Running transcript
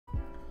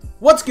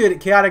What's good,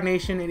 Chaotic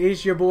Nation? It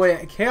is your boy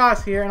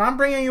Chaos here, and I'm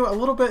bringing you a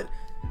little bit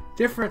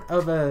different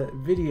of a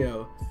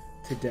video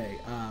today.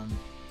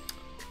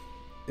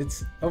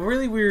 It's a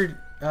really weird,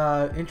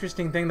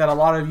 interesting thing that a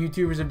lot of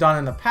YouTubers have done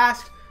in the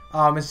past.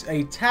 It's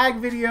a tag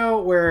video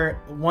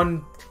where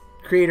one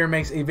creator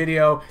makes a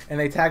video and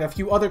they tag a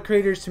few other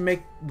creators to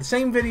make the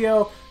same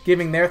video,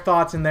 giving their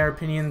thoughts and their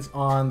opinions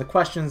on the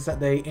questions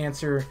that they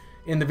answer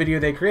in the video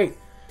they create.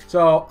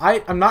 So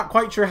I'm not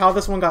quite sure how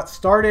this one got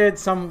started.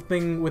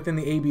 Something within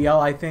the ABL,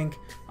 I think,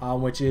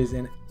 which is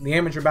in the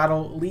Amateur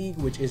Battle League,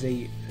 which is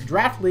a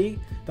draft league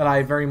that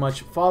I very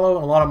much follow,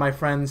 and a lot of my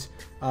friends,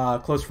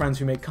 close friends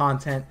who make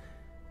content,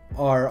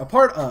 are a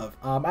part of.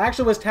 I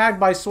actually was tagged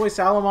by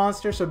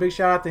SoySalomonster, so big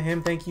shout out to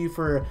him. Thank you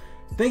for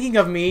thinking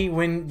of me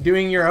when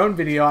doing your own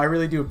video. I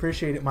really do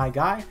appreciate it, my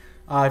guy.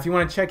 If you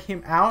want to check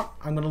him out,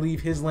 I'm going to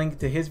leave his link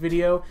to his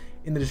video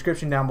in the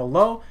description down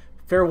below.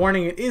 Fair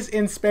warning, it is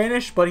in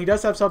Spanish, but he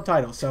does have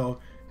subtitles, so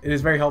it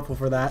is very helpful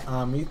for that.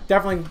 You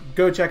definitely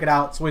go check it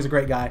out. Soy's a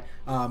great guy.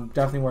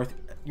 Definitely worth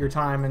your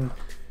time,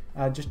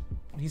 and just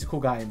he's a cool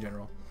guy in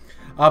general.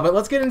 But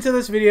let's get into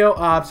this video.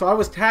 So I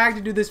was tagged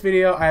to do this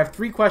video. I have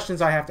 3 questions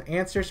I have to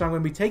answer, so I'm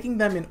going to be taking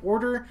them in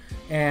order,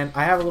 and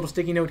I have a little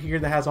sticky note here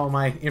that has all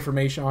my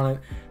information on it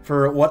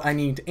for what I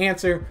need to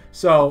answer.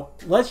 So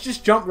let's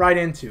just jump right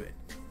into it.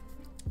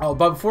 Oh,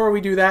 but before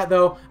we do that,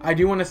 though, I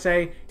do want to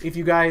say, if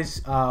you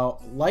guys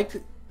like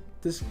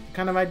this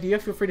kind of idea,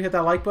 feel free to hit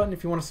that like button.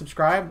 If you want to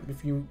subscribe,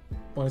 if you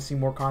want to see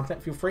more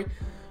content, feel free.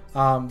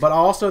 But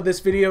also, this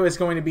video is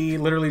going to be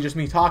literally just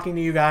me talking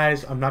to you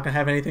guys. I'm not going to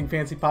have anything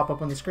fancy pop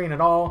up on the screen at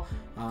all.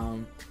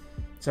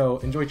 So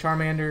enjoy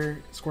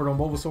Charmander, Squirtle, and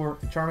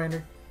Bulbasaur, and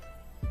Charmander,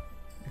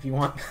 if you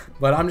want.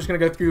 But I'm just going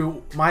to go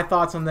through my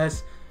thoughts on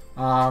this,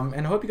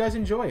 and I hope you guys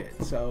enjoy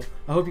it. So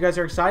I hope you guys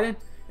are excited.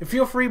 And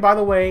feel free, by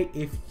the way,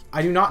 if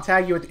I do not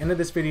tag you at the end of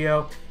this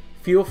video,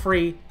 feel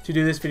free to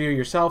do this video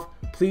yourself.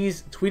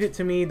 Please tweet it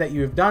to me that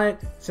you have done it.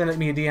 Send it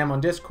me a DM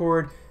on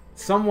Discord.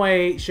 Some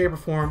way, shape, or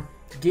form,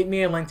 get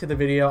me a link to the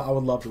video. I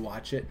would love to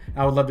watch it.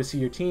 I would love to see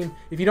your team.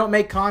 If you don't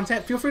make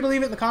content, feel free to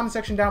leave it in the comment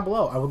section down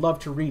below. I would love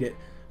to read it.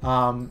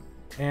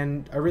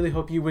 And I really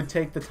hope you would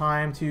take the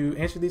time to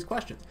answer these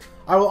questions.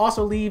 I will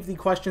also leave the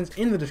questions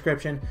in the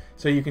description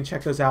so you can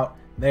check those out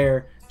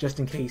there just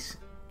in case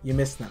you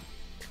missed them.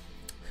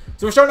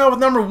 So we're starting out with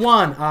number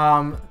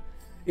 1.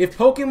 If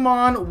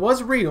Pokemon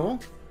was real,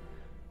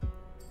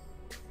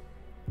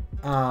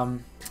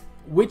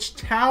 which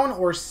town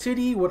or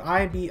city would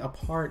I be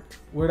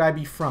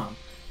from?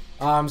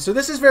 So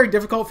this is very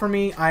difficult for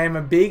me. I am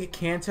a big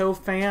Kanto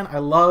fan. I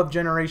love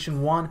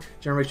Generation 1,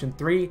 Generation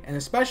 3, and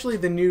especially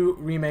the new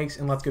remakes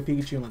in Let's Go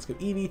Pikachu and Let's Go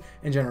Eevee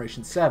and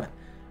Generation 7.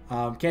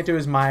 Kanto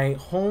is my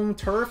home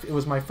turf. It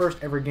was my first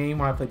ever game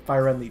when I played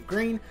Fire Red, Leaf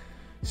Green.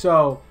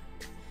 So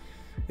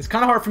it's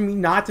kind of hard for me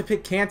not to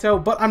pick Kanto,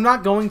 but I'm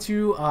not going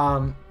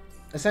to.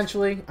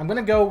 Essentially, I'm going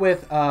to go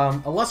with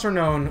a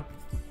lesser-known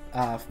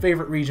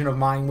favorite region of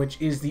mine,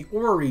 which is the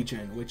Ore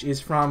region, which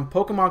is from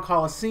Pokemon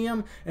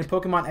Colosseum and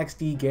Pokemon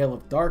XD Gale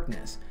of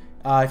Darkness.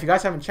 If you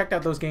guys haven't checked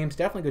out those games,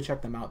 definitely go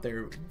check them out.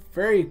 They're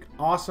very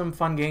awesome,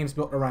 fun games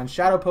built around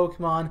Shadow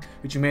Pokemon,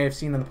 which you may have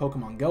seen in the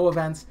Pokemon Go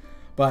events.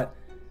 But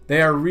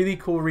they are really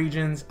cool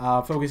regions,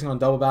 focusing on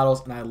double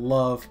battles, and I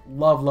love,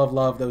 love, love,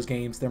 love those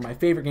games. They're my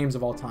favorite games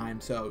of all time,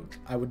 so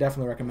I would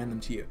definitely recommend them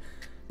to you.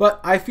 But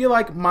I feel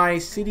like my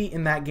city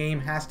in that game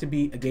has to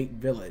be Agate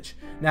Village.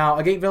 Now,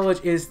 Agate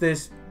Village is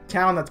this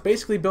town that's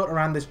basically built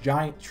around this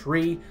giant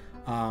tree.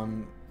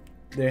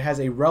 There has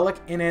a relic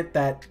in it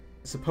that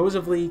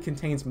supposedly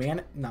contains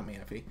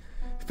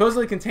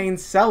supposedly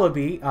contains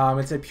Celebi.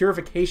 It's a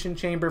purification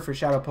chamber for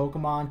Shadow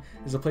Pokemon.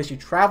 It's a place you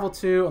travel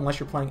to unless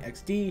you're playing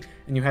XD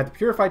and you have the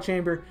Purified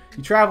Chamber.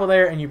 You travel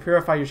there and you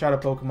purify your Shadow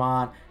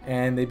Pokemon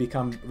and they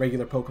become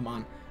regular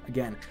Pokemon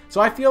again.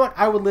 So I feel like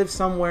I would live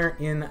somewhere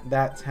in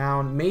that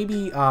town,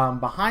 maybe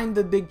behind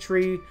the big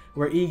tree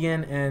where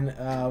Egan and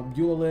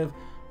Beulah live,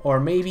 or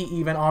maybe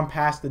even on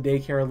past the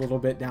daycare a little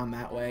bit down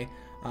that way.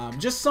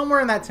 Just somewhere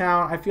in that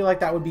town. I feel like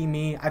that would be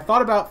me. I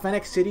thought about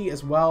Phoenix City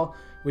as well,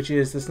 which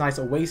is this nice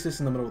oasis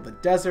in the middle of the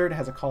desert. It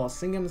has a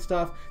Colosseum and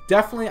stuff.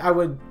 Definitely I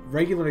would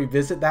regularly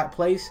visit that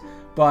place,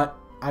 but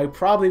I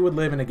probably would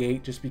live in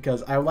Agate just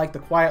because I like the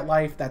quiet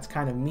life. That's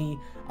kind of me.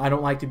 I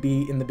don't like to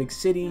be in the big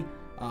city.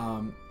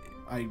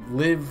 I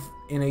live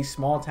in a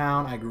small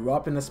town. I grew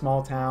up in a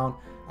small town.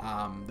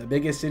 The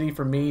biggest city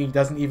for me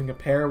doesn't even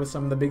compare with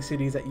some of the big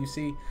cities that you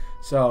see.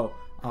 So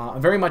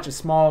I'm very much a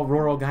small,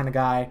 rural kind of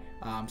guy.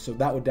 So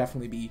that would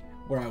definitely be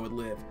where I would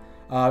live.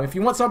 If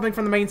you want something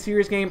from the main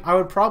series game, I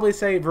would probably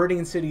say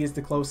Viridian City is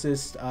the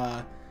closest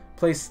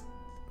place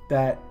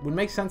that would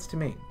make sense to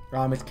me.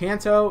 It's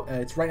Kanto.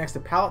 It's right next to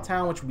Pallet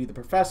Town, which would be the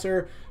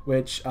Professor,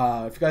 which,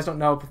 if you guys don't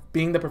know,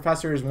 being the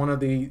Professor is one of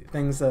the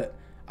things that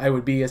I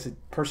would be as a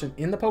person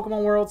in the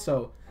Pokemon world,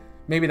 so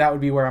maybe that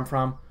would be where I'm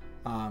from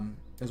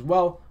as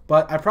well.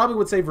 But I probably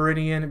would say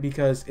Viridian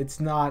because it's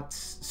not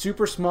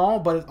super small,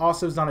 but it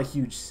also is not a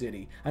huge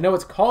city. I know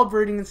it's called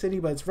Viridian City,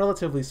 but it's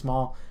relatively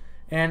small.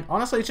 And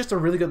honestly, it's just a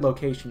really good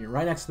location. You're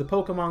right next to the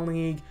Pokemon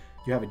League.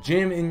 You have a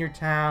gym in your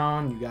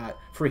town. You got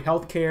free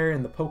healthcare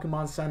in the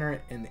Pokemon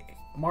Center in the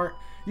Mart.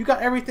 You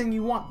got everything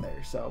you want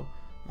there. So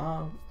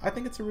I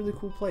think it's a really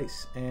cool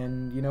place.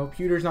 And, you know,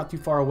 Pewter's not too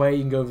far away.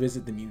 You can go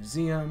visit the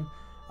museum.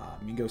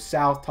 You can go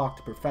south, talk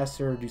to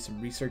Professor, do some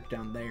research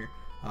down there.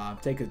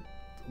 Take a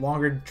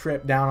longer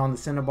trip down on the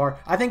Cinnabar.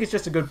 I think it's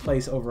just a good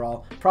place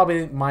overall.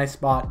 Probably my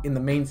spot in the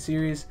main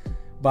series.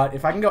 But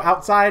if I can go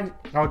outside,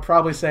 I would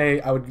probably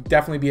say I would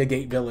definitely be a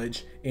Gate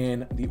Village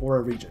in the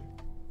Aura region.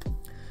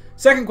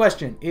 Second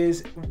question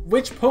is,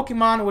 which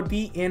Pokemon would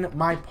be in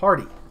my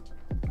party?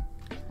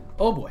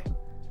 Oh boy.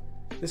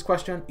 This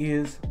question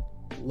is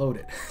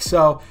loaded.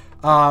 So,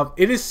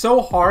 it is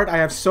so hard. I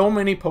have so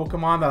many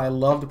Pokemon that I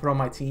love to put on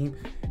my team.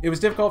 It was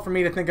difficult for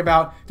me to think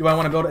about, do I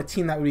want to build a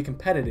team that would be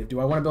competitive? Do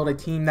I want to build a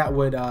team that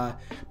would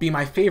be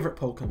my favorite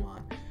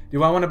Pokemon?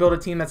 Do I want to build a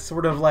team that's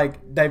sort of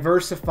like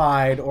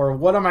diversified, or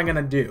what am I going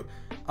to do?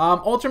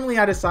 Ultimately,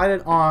 I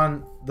decided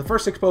on the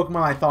first 6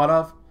 Pokemon I thought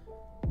of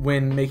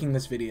when making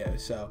this video.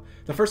 So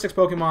the first 6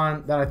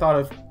 Pokemon that I thought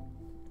of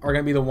are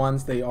going to be the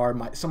ones, they are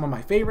some of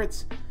my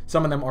favorites.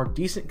 Some of them are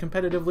decent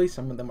competitively.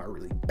 Some of them are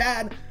really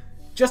bad.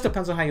 Just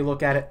depends on how you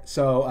look at it.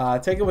 So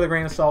take it with a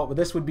grain of salt, but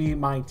this would be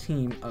my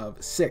team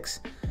of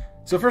 6.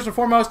 So first and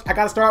foremost, I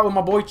got to start out with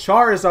my boy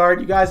Charizard.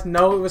 You guys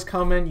know it was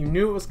coming. You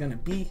knew it was going to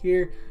be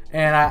here.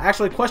 And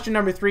actually, question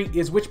number 3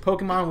 is, which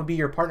Pokemon would be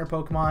your partner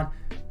Pokemon?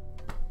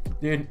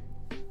 Dude,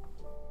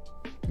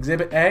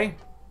 Exhibit A,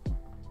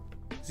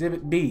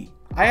 Exhibit B.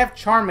 I have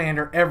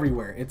Charmander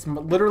everywhere. It's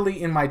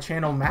literally in my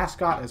channel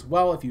mascot as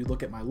well. If you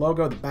look at my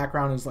logo, the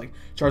background is like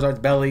Charizard's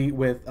belly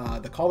with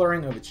the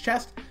coloring of its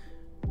chest.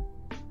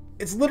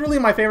 It's literally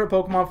my favorite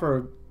Pokemon for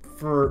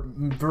a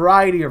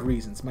variety of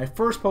reasons. My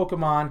first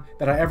Pokemon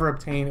that I ever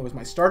obtained, it was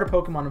my starter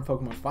Pokemon in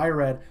Pokemon Fire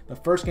Red, the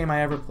first game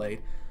I ever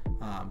played.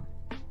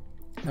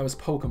 That was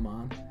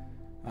Pokemon.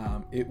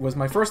 It was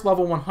my first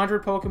level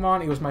 100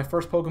 Pokemon. It was my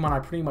first Pokemon I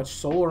pretty much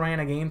solo ran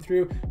a game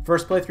through.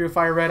 First playthrough of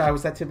Fire Red, I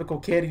was that typical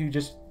kid who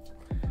just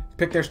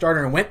picked their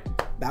starter and went.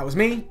 That was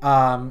me.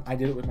 I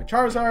did it with my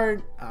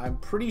Charizard. I'm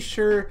pretty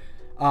sure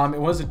it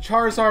was a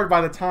Charizard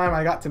by the time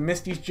I got to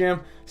Misty's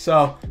gym.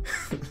 So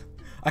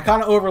I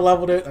kind of over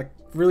leveled it. I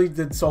really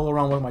did solo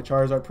run with my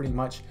Charizard pretty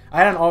much. I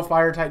had an all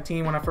fire type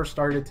team when I first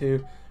started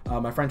too.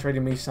 My friend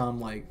traded me some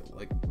like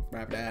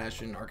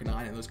Rapidash and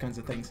Arcanine and those kinds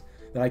of things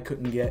that I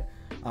couldn't get.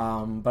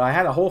 But I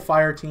had a whole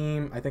fire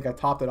team. I think I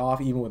topped it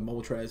off even with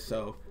Moltres.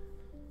 So,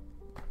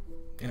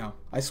 you know,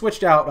 I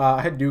switched out.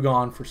 I had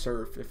Dugong for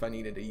Surf if I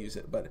needed to use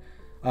it. But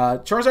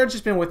Charizard's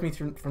just been with me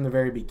from the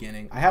very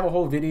beginning. I have a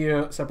whole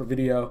separate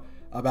video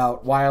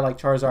about why I like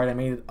Charizard. I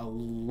made it a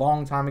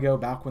long time ago,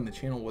 back when the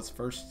channel was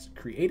first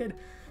created.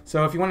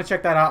 So if you want to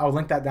check that out, I'll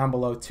link that down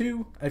below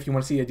too, if you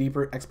want to see a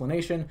deeper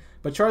explanation.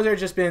 But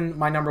Charizard's just been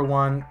my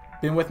 #1,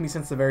 been with me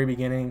since the very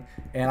beginning,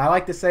 and I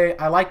like to say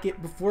I like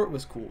it before it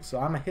was cool. So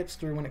I'm a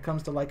hipster when it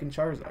comes to liking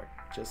Charizard,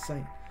 just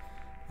saying.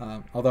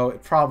 Although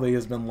it probably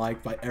has been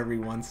liked by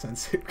everyone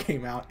since it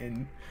came out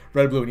in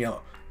red, blue, and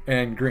yellow,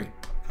 and green.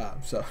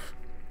 So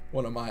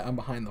I'm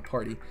behind the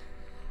party.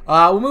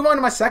 We'll move on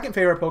to my second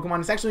favorite Pokemon.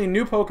 It's actually a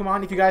new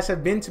Pokemon. If you guys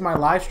have been to my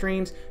live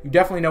streams, you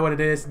definitely know what it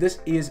is. This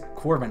is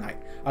Corviknight.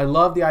 I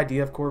love the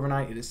idea of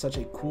Corviknight. It is such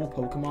a cool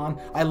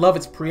Pokemon. I love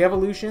its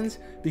pre-evolutions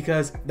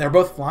because they're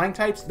both flying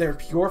types. They're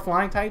pure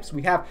flying types.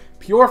 We have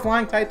pure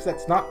flying types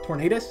that's not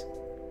Tornadus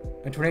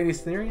and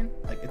Tornadus Therian.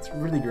 Like, it's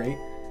really great.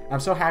 I'm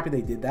so happy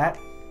they did that.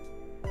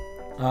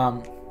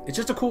 It's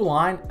just a cool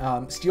line.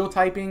 Steel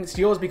typing.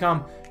 Steel has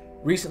become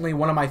recently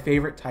one of my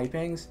favorite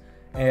typings.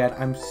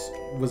 And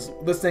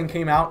this thing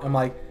came out, I'm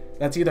like,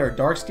 that's either a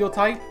dark steel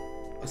type,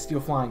 a steel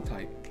flying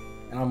type.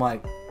 And I'm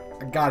like,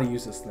 I gotta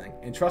use this thing.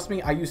 And trust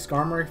me, I used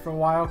Skarmory for a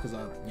while because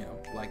I, you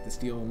know, like the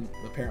steel.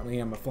 Apparently,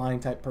 I'm a flying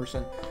type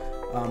person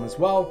as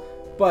well.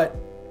 But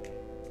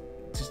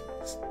just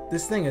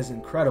this thing is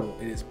incredible.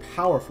 It is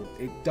powerful.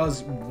 It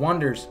does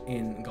wonders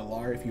in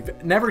Galar. If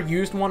you've never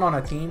used one on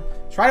a team,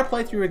 try to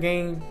play through a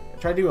game.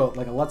 Try to do a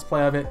let's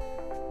play of it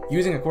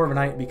using a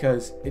Corviknight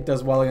because it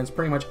does well against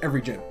pretty much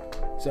every gym.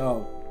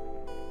 So,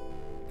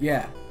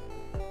 yeah.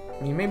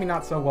 I mean, maybe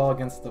not so well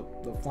against the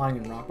flying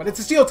and rock, but it's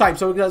a steel type,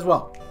 so it does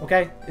well.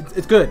 Okay?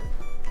 It's good.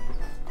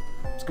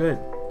 It's good.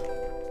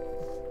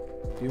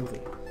 Deal with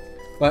it.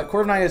 But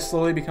Corviknight has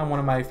slowly become one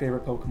of my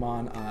favorite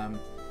Pokemon.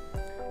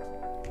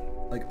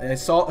 Like,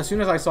 as soon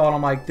as I saw it,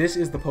 I'm like, this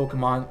is the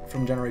Pokemon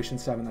from Generation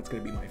 7 that's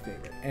going to be my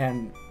favorite.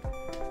 And,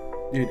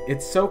 dude,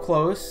 it's so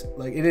close.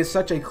 Like, it is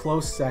such a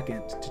close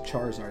second to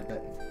Charizard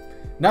that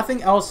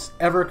nothing else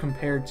ever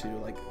compared to.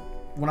 Like,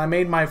 when I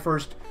made my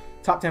first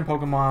top 10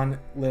 Pokemon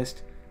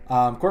list,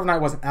 Corviknight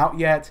wasn't out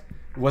yet.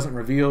 It wasn't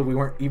revealed. We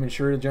weren't even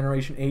sure to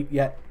Generation 8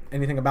 yet,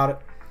 anything about it.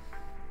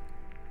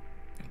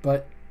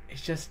 But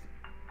it's just,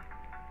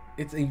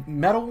 it's a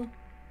metal,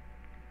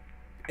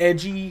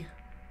 edgy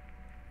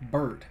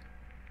bird.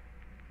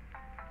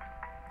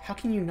 How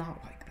can you not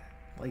like that?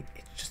 Like,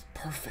 it's just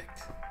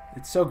perfect.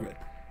 It's so good.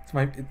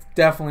 It's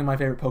definitely my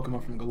favorite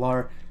Pokemon from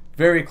Galar.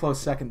 Very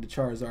close second to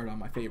Charizard on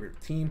my favorite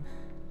team.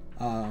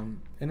 And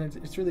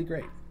it's really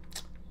great.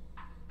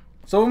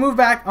 So we'll move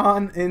back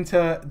on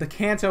into the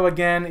Kanto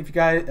again. If you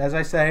guys, as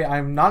I say,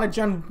 I'm not a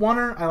Gen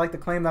 1er. I like to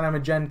claim that I'm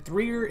a Gen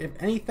 3er, if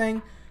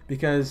anything,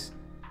 because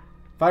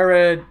Fire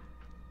Red,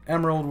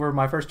 Emerald were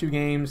my first 2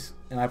 games,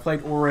 and I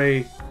played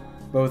Ore,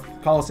 both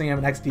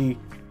Coliseum and XD,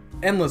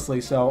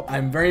 endlessly, so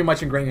I'm very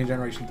much ingrained in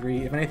Generation 3.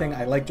 If anything,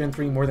 I like Gen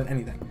 3 more than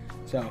anything.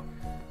 So,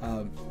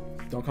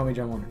 don't call me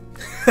Gen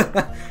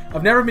 1er.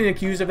 I've never been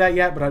accused of that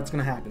yet, but it's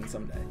going to happen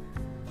someday.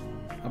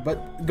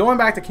 But going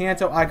back to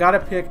Kanto, I got to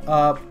pick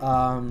up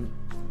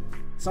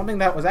something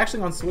that was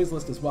actually on Soy's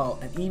list as well,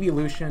 an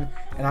evolution,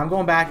 and I'm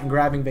going back and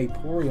grabbing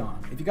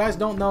Vaporeon. If you guys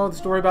don't know the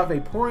story about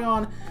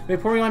Vaporeon,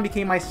 Vaporeon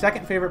became my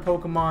second favorite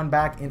Pokemon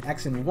back in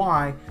X and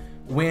Y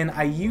when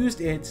I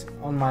used it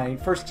on my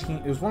first team.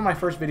 It was one of my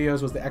first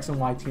videos, was the X and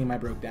Y team I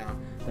broke down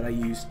that I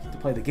used to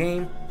play the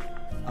game.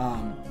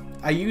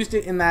 I used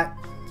it in that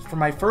for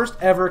my first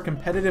ever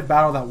competitive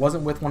battle that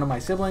wasn't with one of my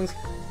siblings,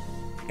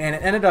 and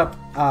it ended up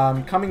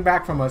coming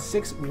back from a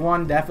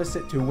 6-1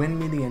 deficit to win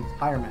me the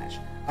entire match.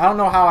 I don't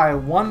know how I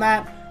won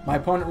that. My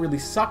opponent really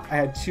sucked. I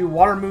had 2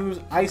 water moves,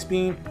 Ice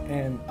Beam,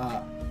 and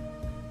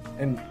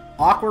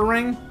Aqua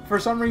Ring for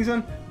some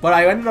reason, but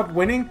I ended up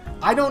winning.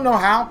 I don't know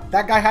how.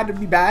 That guy had to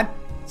be bad.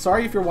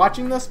 Sorry if you're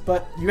watching this,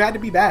 but you had to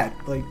be bad.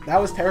 Like,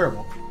 that was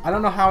terrible. I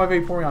don't know how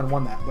Vaporeon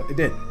won that, but it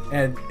did,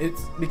 and it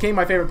became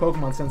my favorite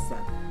Pokemon since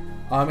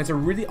then. It's a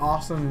really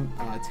awesome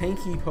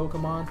tanky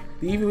Pokemon.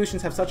 The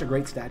evolutions have such a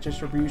great stat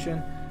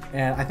distribution,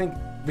 and I think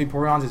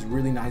Vaporeon's is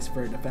really nice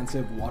for a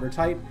defensive water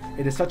type.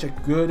 It is such a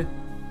good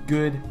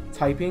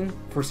typing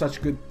for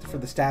for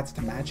the stats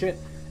to match it,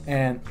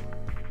 and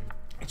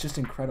it's just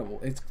incredible.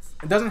 It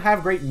doesn't have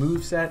a great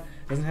move set,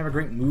 doesn't have a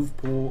great move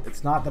pool.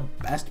 It's not the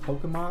best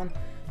Pokemon,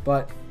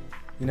 but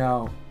you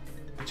know,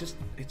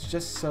 it's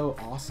just so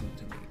awesome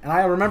to me. And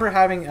I remember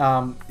having,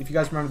 if you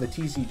guys remember the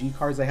TCG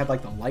cards, they had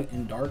like the light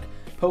and dark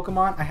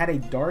Pokemon. I had a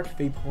dark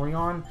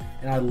Vaporeon,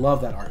 and I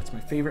love that art. It's my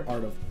favorite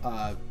art of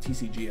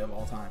TCG of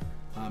all time.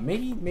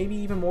 Maybe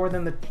even more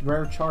than the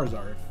rare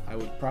Charizard. I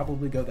would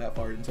probably go that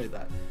far and say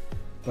that.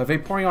 But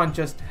Vaporeon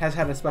just has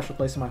had a special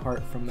place in my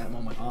heart from that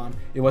moment on.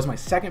 It was my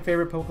second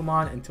favorite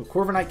Pokemon until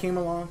Corviknight came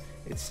along.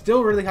 It's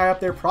still really high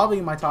up there, probably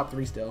in my top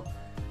 3 still.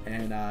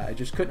 And I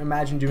just couldn't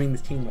imagine doing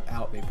this team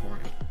without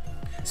Vaporeon.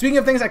 Speaking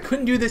of things I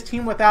couldn't do this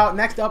team without,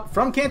 next up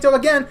from Kanto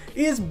again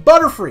is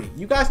Butterfree.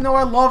 You guys know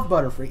I love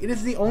Butterfree. It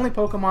is the only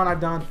Pokemon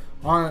I've done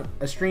on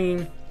a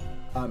stream,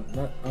 on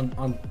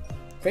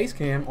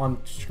Facecam,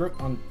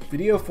 on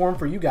video form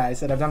for you guys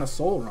that I've done a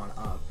solo run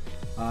of.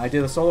 I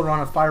did a solo run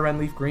of Fire Red and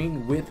Leaf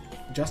Green with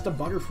just a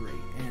Butterfree,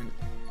 and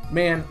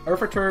man,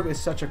 Urfaturb is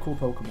such a cool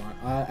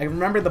Pokemon. I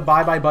remember the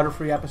Bye Bye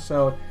Butterfree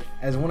episode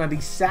as one of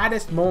the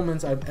saddest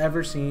moments I've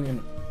ever seen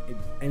in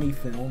any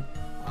film.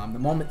 The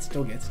moment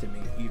still gets to me,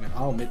 even.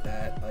 I'll admit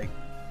that. Like,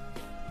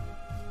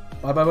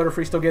 Bye Bye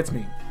Butterfree still gets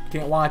me.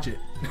 Can't watch it.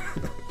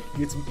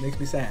 Makes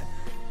me sad.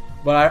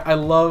 But I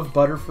love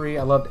Butterfree.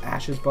 I loved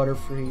Ash's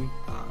Butterfree.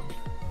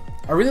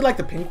 I really like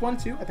the pink one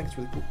too. I think it's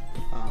really cool.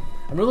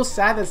 I'm a little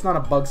sad that it's not a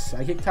bug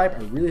psychic type.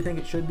 I really think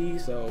it should be.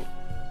 So,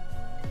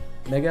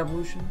 Mega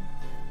Evolution,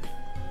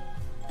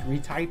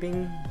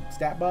 retyping,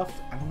 stat buff.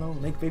 I don't know.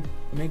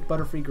 Make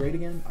Butterfree great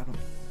again. I don't know.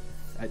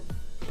 I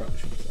probably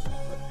shouldn't have said that.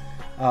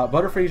 But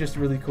Butterfree is just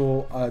really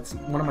cool. It's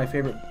one of my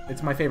favorite.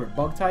 It's my favorite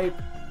bug type.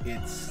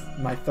 It's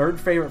my 3rd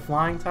favorite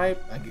flying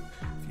type.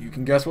 If you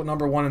can guess what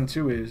number 1 and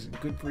 2 is,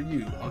 good for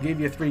you. I'll give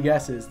you 3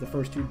 guesses. The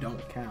first 2 don't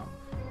count.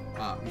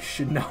 You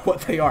should know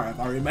what they are. I've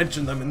already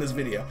mentioned them in this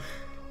video.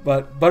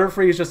 But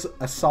Butterfree is just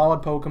a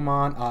solid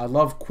Pokemon. I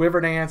love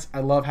Quiver Dance. I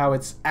love how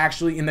it's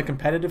actually in the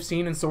competitive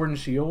scene in Sword and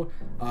Shield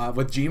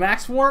with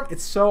G-Max form.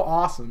 It's so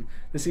awesome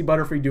to see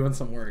Butterfree doing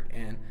some work.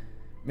 And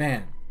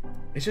man,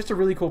 it's just a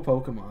really cool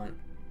Pokemon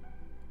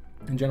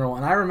in general.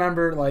 And I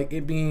remember like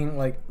it being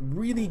like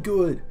really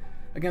good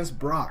against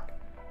Brock,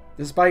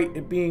 despite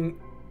it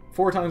being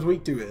 4 times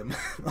weak to him.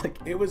 Like,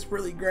 it was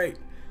really great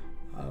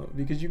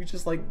because you could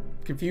just like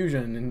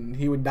Confusion and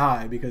he would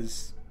die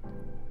because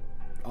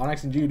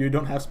Onix and Geodude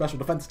don't have special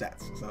defense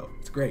stats, so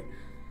it's great.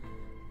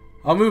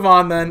 I'll move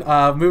on then.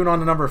 Moving on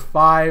to number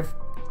 5.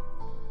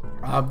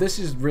 This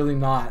is really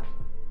not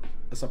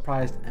a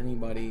surprise to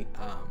anybody.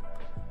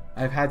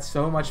 I've had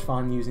so much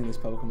fun using this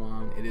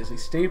Pokemon. It is a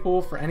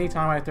staple for any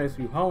time I throw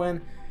through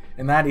Hoenn,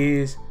 and that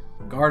is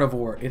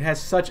Gardevoir. It has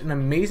such an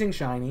amazing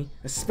shiny,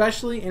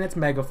 especially in its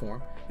Mega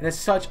form. It has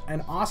such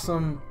an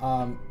awesome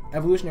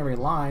evolutionary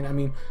line. I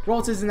mean,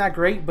 Rolls isn't that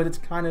great, but it's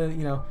kind of,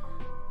 you know,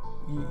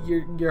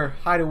 you're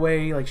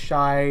hideaway, like,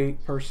 shy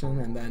person,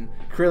 and then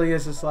Kirlia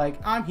is just like,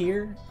 I'm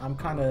here, I'm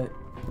kind of,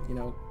 you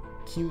know,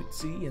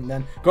 cutesy, and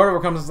then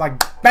Gardevoir comes and is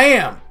like,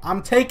 BAM!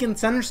 I'm taking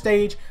center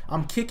stage,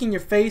 I'm kicking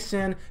your face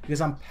in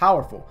because I'm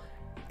powerful.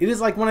 It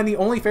is like one of the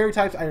only fairy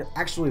types I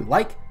actually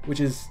like, which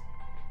is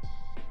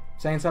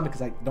saying something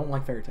because I don't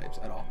like fairy types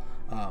at all.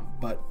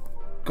 But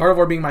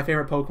Gardevoir being my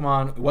favorite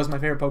Pokemon, it was my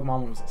favorite Pokemon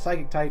when it was a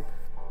psychic type.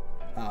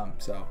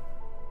 So,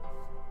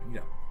 you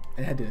know,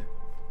 I had to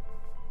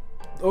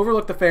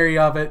overlook the fairy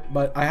of it,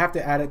 but I have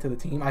to add it to the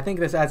team. I think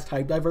this adds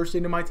type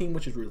diversity to my team,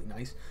 which is really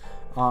nice.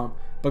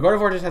 But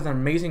Gardevoir just has an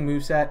amazing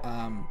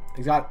moveset.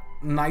 He's got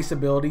nice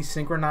abilities,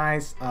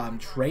 Synchronize,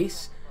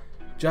 Trace.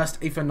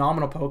 Just a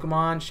phenomenal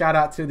Pokemon. Shout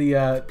out to the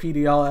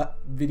PDL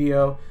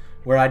video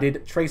where I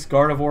did Trace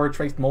Gardevoir,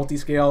 Trace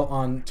Multiscale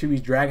on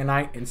Tui's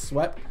Dragonite, and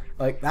swept.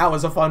 Like, that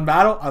was a fun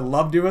battle. I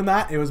love doing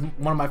that. It was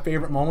one of my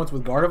favorite moments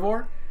with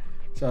Gardevoir.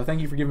 So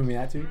thank you for giving me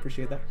that too.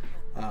 Appreciate that.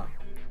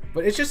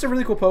 But it's just a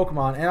really cool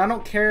Pokemon, and I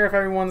don't care if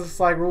everyone's just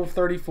like Rule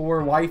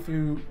 34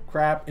 waifu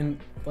crap and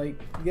like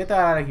get that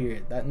out of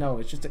here. No,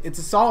 it's just it's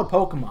a solid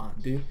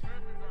Pokemon, dude.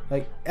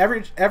 Like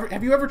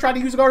have you ever tried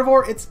to use a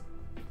Gardevoir? It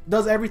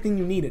does everything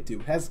you need it to.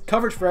 It has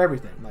coverage for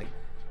everything. Like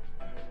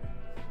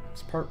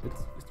it's perfect,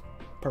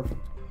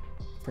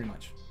 pretty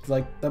much. It's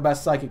like the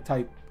best Psychic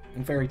type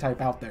and Fairy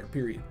type out there.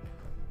 Period,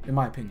 in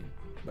my opinion.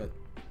 But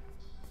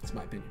it's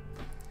my opinion.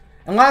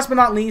 And last but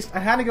not least, I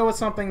had to go with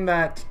something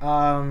that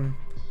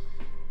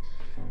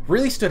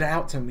really stood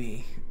out to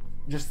me.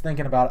 Just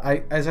thinking about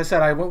it, as I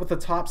said, I went with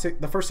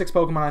the first 6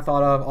 Pokemon I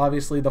thought of.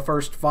 Obviously, the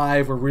first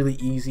 5 were really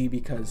easy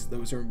because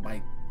those are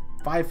my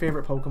 5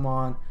 favorite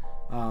Pokemon.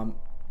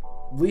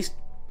 At least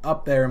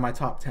up there in my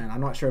top 10.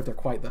 I'm not sure if they're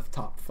quite the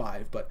top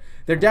 5, but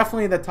they're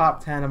definitely the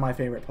top 10 of my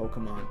favorite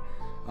Pokemon.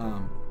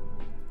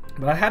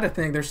 But I had to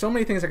think. There's so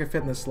many things that could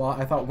fit in this slot.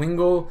 I thought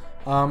Wingull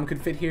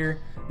could fit here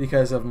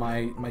because of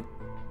my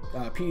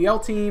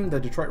PDL team, the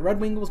Detroit Red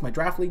Wingulls, my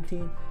draft league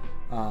team.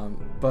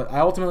 But I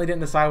ultimately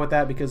didn't decide with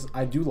that because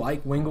I do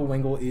like Wingull.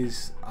 Wingull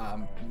is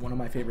one of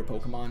my favorite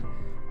Pokemon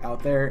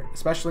out there,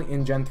 especially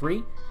in Gen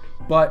 3.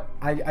 But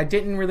I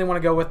didn't really want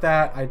to go with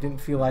that. I didn't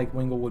feel like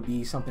Wingull would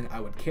be something I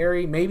would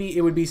carry. Maybe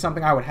it would be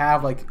something I would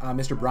have, like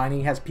Mr.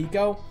 Briny has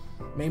Pico.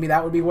 Maybe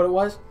that would be what it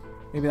was.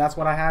 Maybe that's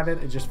what I have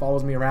it. It just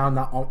follows me around,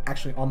 not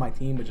actually on my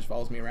team, but just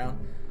follows me around.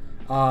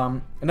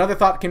 Another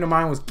thought that came to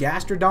mind was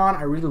Gastrodon.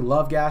 I really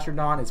love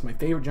Gastrodon. It's my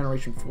favorite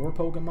Generation 4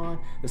 Pokemon.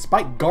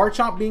 Despite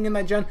Garchomp being in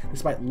that gen,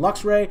 despite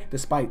Luxray,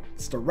 despite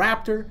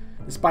Staraptor,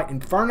 despite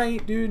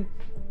Infernape, dude.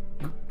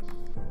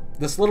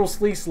 This little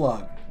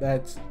Sleeslug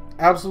that's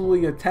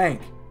absolutely a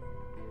tank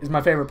is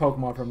my favorite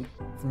Pokemon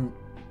from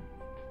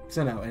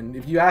Sinnoh. And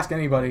if you ask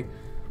anybody,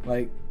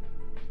 like,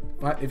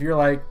 if you're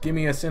like, give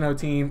me a Sinnoh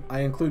team, I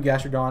include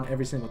Gastrodon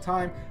every single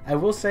time. I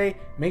will say,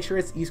 make sure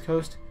it's East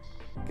Coast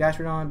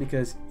Gastrodon,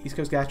 because East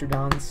Coast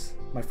Gastrodon's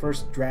my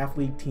first draft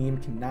league team,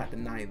 cannot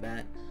deny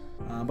that.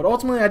 But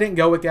ultimately I didn't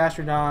go with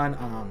Gastrodon.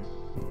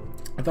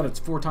 I thought its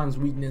 4 times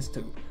weakness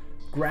to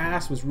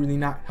grass was really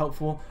not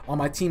helpful on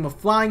my team of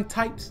flying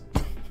types.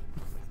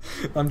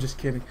 I'm just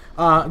kidding.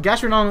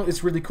 Gastrodon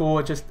is really cool.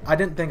 I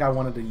didn't think I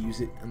wanted to use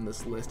it in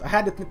this list. I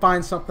had to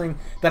find something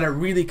that I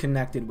really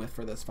connected with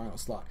for this final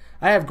slot.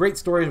 I have great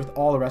stories with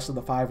all the rest of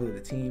the 5 of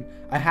the team.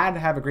 I had to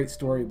have a great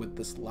story with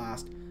this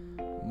last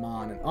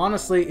Mon, and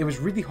honestly, it was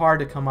really hard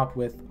to come up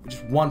with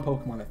just one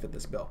Pokemon that fit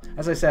this bill.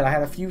 As I said, I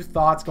had a few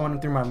thoughts going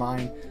through my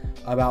mind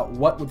about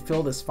what would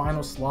fill this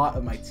final slot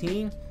of my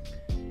team,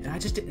 and I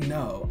just didn't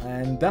know.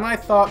 And then I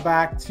thought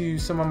back to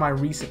some of my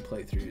recent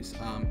playthroughs.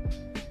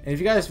 And if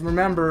you guys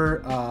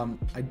remember,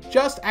 I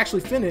just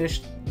actually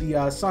finished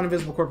the Sun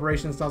Invisible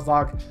Corporation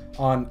Nuzlocke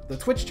on the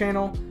Twitch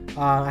channel.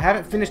 I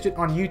haven't finished it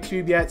on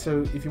YouTube yet,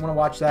 so if you want to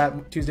watch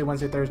that Tuesday,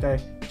 Wednesday,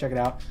 Thursday, check it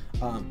out.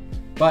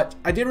 But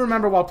I did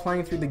remember while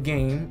playing through the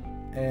game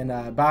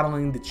and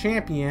battling the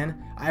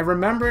champion, I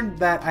remembered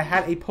that I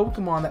had a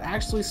Pokemon that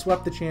actually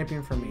swept the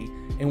champion for me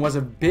and was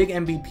a big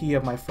MVP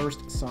of my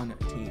first Sun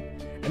team.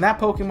 And that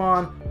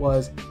Pokemon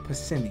was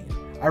Passimian.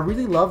 I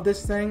really love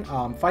this thing.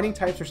 Fighting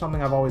types are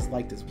something I've always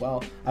liked as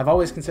well. I've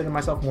always considered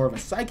myself more of a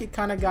psychic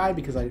kind of guy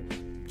because I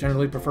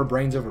generally prefer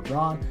brains over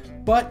brawn.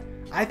 But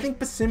I think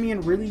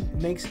Passimian really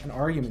makes an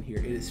argument here.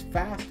 It is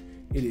fast,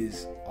 it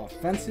is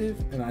offensive,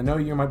 and I know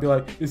you might be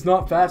like, it's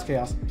not fast,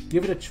 Chaos.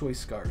 Give it a Choice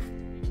Scarf.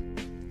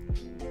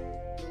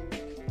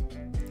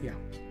 Yeah.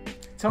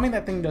 Tell me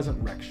that thing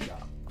doesn't wreck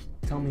shop.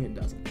 Tell me it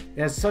doesn't.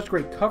 It has such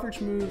great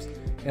coverage moves.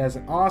 It has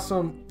an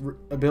awesome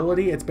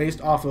ability. It's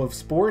based off of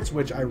sports,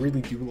 which I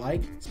really do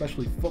like,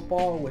 especially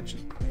football, which,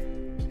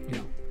 you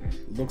know,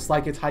 looks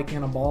like it's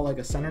hiking a ball like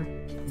a center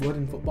would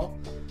in football.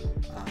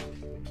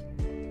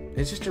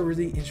 It's just a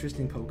really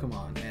interesting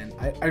Pokemon, and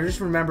I just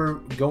remember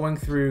going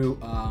through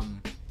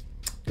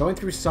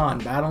Sun,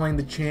 battling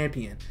the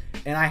champion,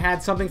 and I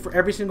had something for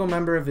every single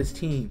member of his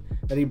team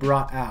that he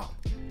brought out,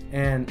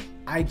 and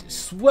I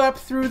swept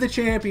through the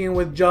champion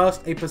with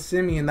just a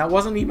Passimian that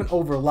wasn't even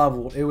over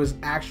leveled. It was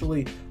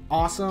actually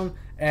awesome,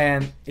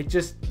 and it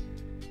just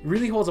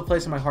really holds a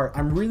place in my heart.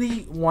 I'm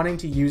really wanting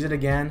to use it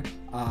again.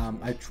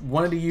 I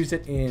wanted to use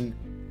it in,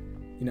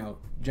 you know,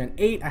 Gen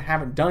 8. I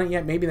haven't done it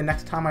yet. Maybe the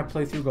next time I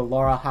play through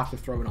Galar, I'll have to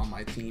throw it on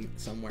my team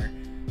somewhere.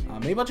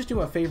 Maybe I'll just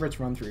do a favorites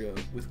run through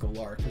with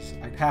Galar, because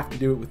I'd have to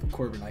do it with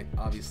Corviknight,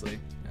 obviously,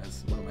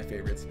 as one of my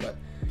favorites. But,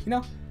 you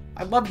know,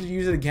 I'd love to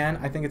use it again.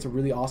 I think it's a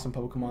really awesome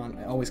Pokemon.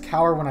 I always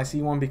cower when I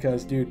see one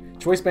because, dude,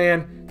 Choice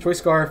Band, Choice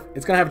Scarf,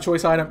 it's going to have a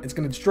choice item. It's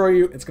going to destroy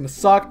you. It's going to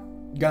suck.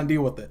 You got to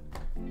deal with it.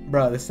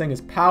 Bruh, this thing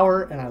is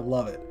power, and I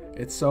love it.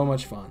 It's so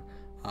much fun.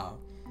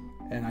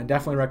 And I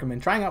definitely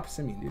recommend trying out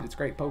Passimian, dude. It's a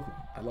great Pokemon.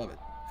 I love it.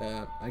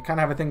 I kind of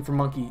have a thing for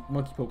monkey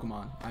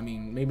Pokemon. I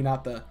mean, maybe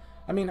not the...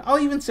 I mean, I'll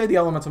even say the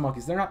elemental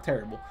monkeys. They're not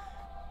terrible.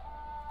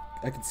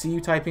 I can see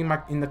you typing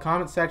in the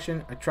comment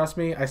section. Trust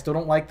me, I still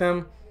don't like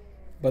them,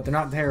 but they're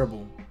not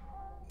terrible.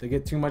 They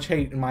get too much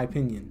hate, in my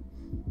opinion.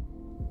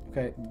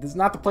 Okay, this is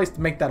not the place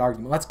to make that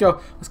argument. Let's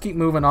go. Let's keep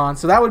moving on.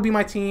 So that would be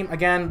my team.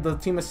 Again, the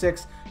team of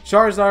 6.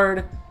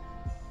 Charizard,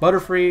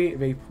 Butterfree,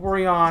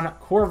 Vaporeon,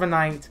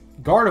 Corviknight,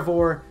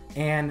 Gardevoir,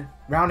 and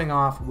rounding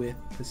off with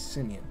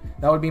Passimian.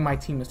 That would be my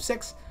team of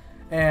 6.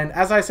 And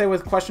as I say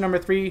with question number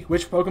 3,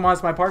 which Pokemon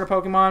is my partner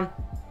Pokemon?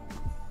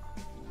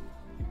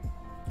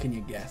 Can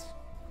you guess?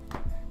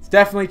 It's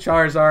definitely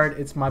Charizard.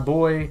 It's my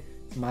boy.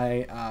 It's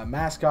my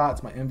mascot.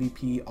 It's my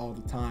MVP all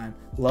the time.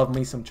 Love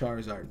me some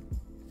Charizard.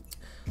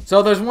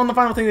 So there's one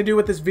final thing to do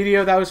with this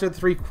video. That was for the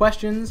 3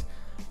 questions.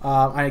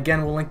 I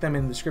again will link them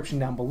in the description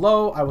down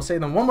below. I will say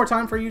them one more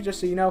time for you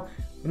just so you know.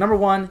 Number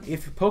 1,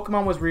 if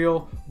Pokemon was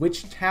real,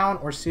 which town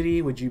or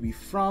city would you be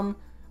from?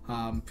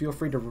 Feel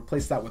free to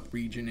replace that with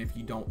region if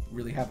you don't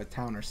really have a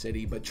town or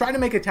city, but try to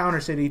make a town or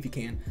city if you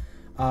can.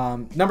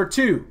 Number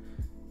 2,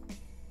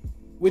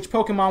 which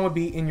Pokemon would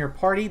be in your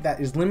party? That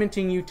is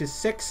limiting you to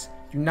 6.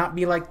 Do not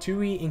be like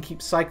Tui and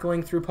keep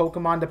cycling through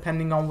Pokemon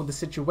depending on the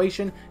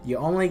situation. You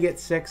only get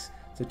 6,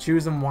 so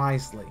choose them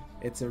wisely.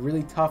 It's a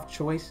really tough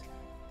choice,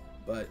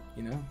 but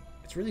you know,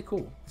 it's really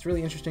cool. It's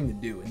really interesting to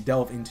do and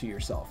delve into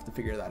yourself to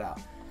figure that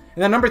out.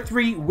 And then number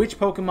 3, which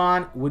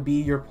Pokemon would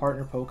be your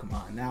partner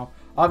Pokemon? Now,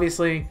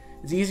 obviously,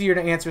 it's easier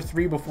to answer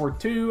 3 before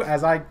 2,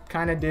 as I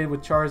kind of did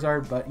with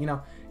Charizard, but you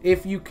know,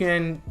 if you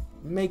can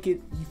make it,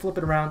 you flip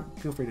it around,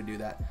 feel free to do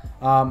that.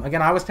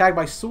 Again, I was tagged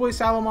by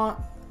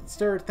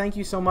SoySalomonster. Thank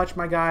you so much,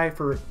 my guy,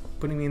 for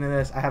putting me into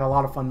this. I had a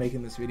lot of fun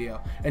making this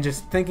video and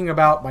just thinking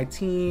about my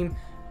team,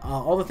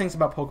 all the things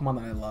about Pokemon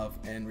that I love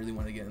and really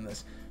want to get in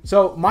this.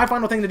 So my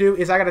final thing to do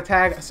is I got to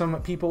tag some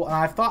people, and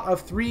I've thought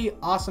of 3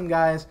 awesome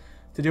guys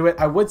to do it.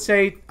 I would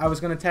say I was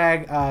going to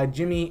tag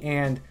Jimmy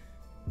and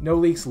No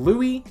Leaks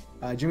Louie,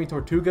 Jimmy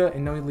Tortuga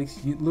and No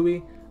Leaks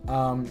Louie.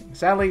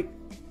 Sadly,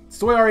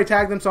 Soy already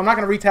tagged them, so I'm not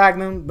going to re-tag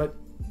them, but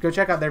go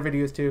check out their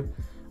videos too.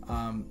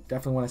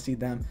 Definitely want to see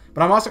them.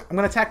 But I'm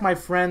going to tag my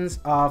friends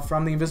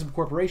from the Invisible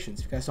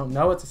Corporations. If you guys don't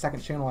know, it's a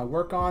second channel I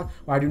work on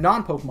where I do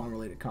non-Pokemon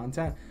related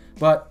content.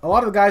 But a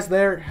lot of the guys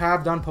there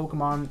have done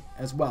Pokemon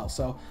as well.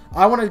 So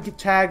I want to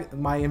tag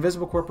my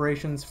Invisible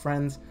Corporations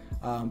friends.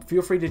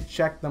 Feel free to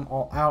check them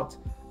all out.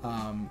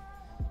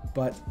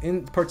 But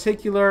in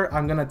particular,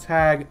 I'm going to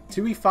tag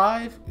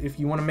 2E5. If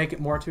you want to make it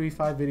more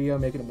 2E5 video,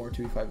 make it a more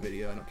 2E5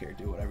 video. I don't care.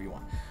 Do whatever you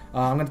want.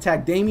 I'm going to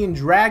tag Damian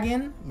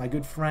Dragon, my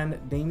good friend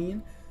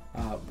Damian,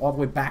 all the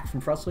way back from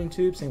Wrestling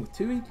Tube. Same with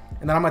Tui.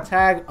 And then I'm going to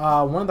tag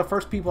one of the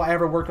first people I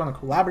ever worked on a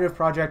collaborative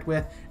project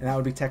with, and that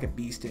would be Tekkit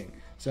Beasting.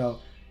 So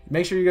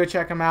make sure you go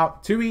check him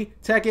out. Tui,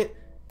 Tekkit,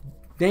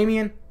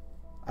 Damian,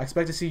 I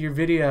expect to see your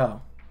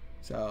video.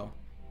 So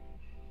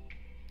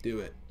do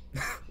it.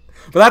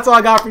 But that's all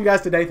I got for you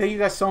guys today. Thank you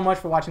guys so much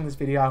for watching this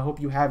video. I hope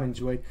you have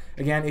enjoyed.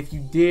 Again, if you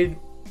did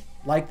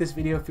like this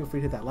video, feel free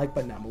to hit that like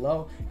button down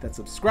below. Hit that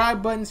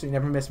subscribe button so you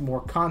never miss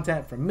more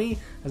content from me.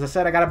 As I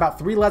said, I got about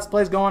 3 Let's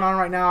Plays going on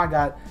right now. I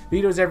got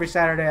videos every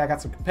Saturday. I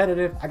got some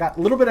competitive. I got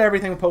a little bit of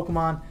everything with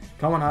Pokemon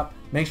coming up.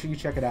 Make sure you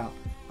check it out.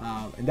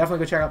 And definitely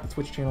go check out the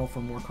Twitch channel for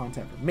more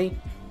content from me.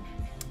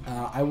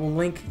 I will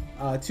link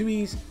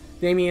Tui's,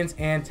 Damian's,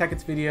 and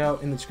Tekkit's video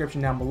in the description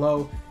down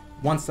below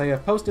once they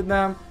have posted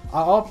them.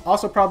 I'll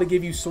also probably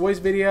give you Soy's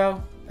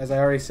video, as I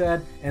already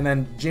said, and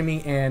then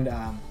Jimmy and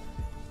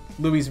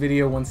Louie's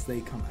video once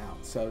they come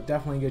out. So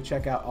definitely go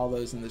check out all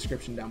those in the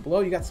description down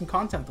below. You got some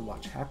content to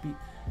watch.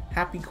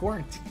 Happy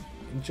quarantine.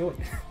 Enjoy.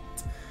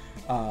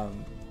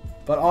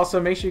 But also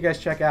make sure you guys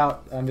check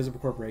out Invisible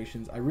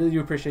Corporations. I really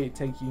do appreciate you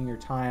taking your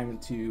time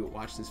to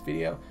watch this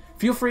video.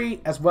 Feel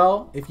free as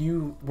well, if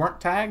you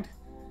weren't tagged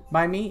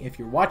by me, if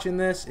you're watching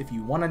this, if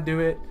you want to do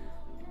it,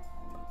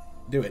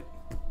 do it.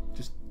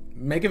 Just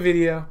make a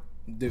video,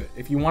 do it.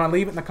 If you want to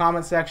leave it in the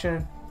comment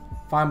section,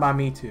 fine by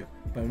me too.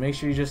 But make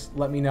sure you just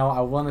let me know.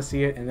 I want to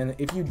see it. And then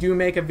if you do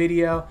make a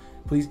video,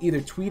 please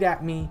either tweet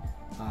at me,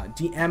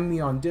 DM me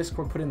on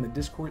Discord, put it in the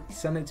Discord,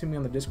 send it to me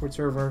on the Discord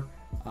server.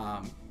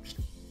 Just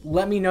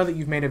let me know that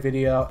you've made a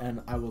video,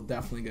 and I will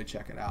definitely go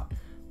check it out.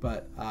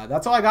 But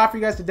that's all I got for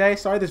you guys today.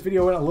 Sorry this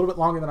video went a little bit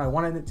longer than I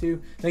wanted it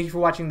to. Thank you for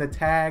watching the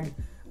tag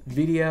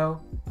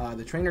video,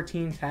 the Trainer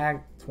Team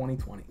Tag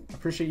 2020. I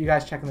appreciate you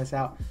guys checking this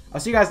out. I'll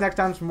see you guys next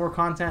time for more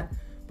content.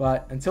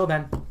 But until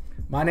then,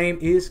 my name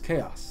is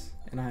Chaos,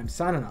 and I'm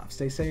signing off.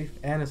 Stay safe,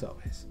 and as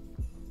always,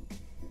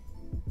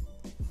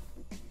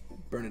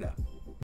 burn it up.